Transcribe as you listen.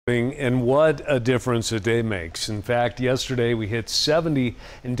And what a difference a day makes. In fact, yesterday we hit 70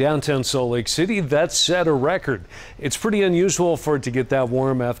 in downtown Salt Lake City. That set a record. It's pretty unusual for it to get that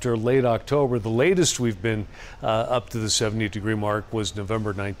warm after late October. The latest we've been up to the 70-degree mark was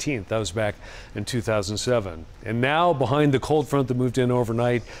November 19th. That was back in 2007. And now, behind the cold front that moved in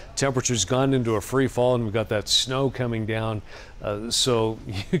overnight, temperature's gone into a free fall, and we've got that snow coming down. So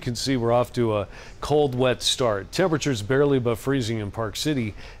you can see we're off to a cold, wet start. Temperatures barely above freezing in Park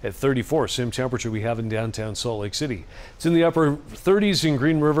City at 34, same temperature we have in downtown Salt Lake City. It's in the upper 30s in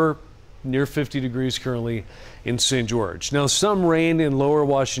Green River, near 50 degrees currently in St. George. Now, some rain in lower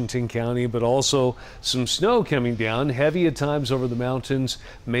Washington County, but also some snow coming down, heavy at times over the mountains,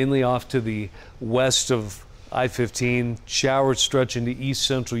 mainly off to the west of I-15. Showers stretch into east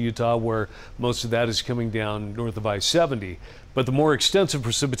central Utah, where most of that is coming down north of I-70. But the more extensive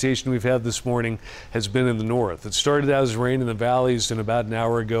precipitation we've had this morning has been in the north. It started out as rain in the valleys, and about an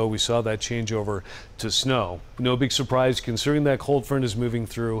hour ago we saw that change over to snow. No big surprise, considering that cold front is moving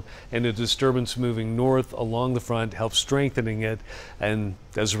through and a disturbance moving north along the front helps strengthening it. And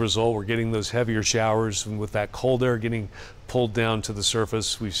as a result, we're getting those heavier showers, and with that cold air getting pulled down to the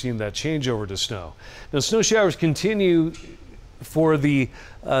surface, we've seen that change over to snow. Now, snow showers continue for the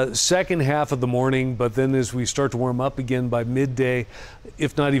second half of the morning, but then as we start to warm up again by midday,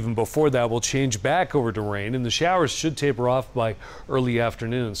 if not even before that, we'll change back over to rain, and the showers should taper off by early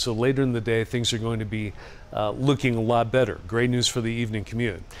afternoon. So later in the day, things are going to be looking a lot better. Great news for the evening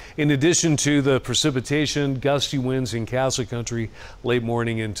commute. In addition to the precipitation, gusty winds in Castle Country late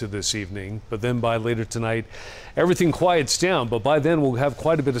morning into this evening, but then by later tonight, everything quiets down. But by then, we'll have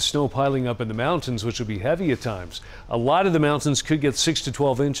quite a bit of snow piling up in the mountains, which will be heavy at times. A lot of the mountains could get 6 to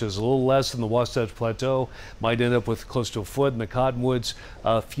 12 inches, a little less in the Wasatch Plateau. Might end up with close to a foot in the Cottonwoods,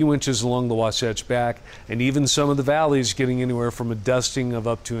 a few inches along the Wasatch back, and even some of the valleys getting anywhere from a dusting of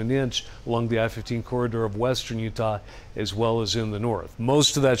up to an inch along the I-15 corridor of western Utah, as well as in the north.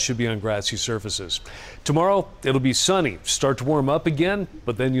 Most of that should be on grassy surfaces. Tomorrow, it'll be sunny, start to warm up again,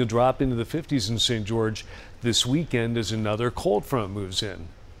 but then you'll drop into the 50s in St. George this weekend as another cold front moves in.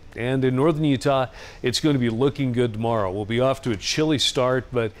 And in northern Utah, it's going to be looking good tomorrow. We'll be off to a chilly start,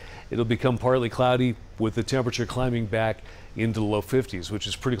 but it'll become partly cloudy with the temperature climbing back into the low 50s, which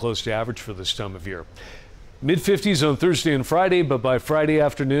is pretty close to average for this time of year. Mid-50s on Thursday and Friday, but by Friday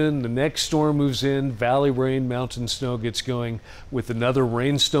afternoon, the next storm moves in. Valley rain, mountain snow gets going with another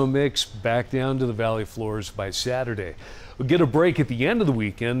rain snow mix back down to the valley floors by Saturday. We'll get a break at the end of the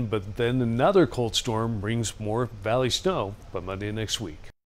weekend, but then another cold storm brings more valley snow by Monday next week.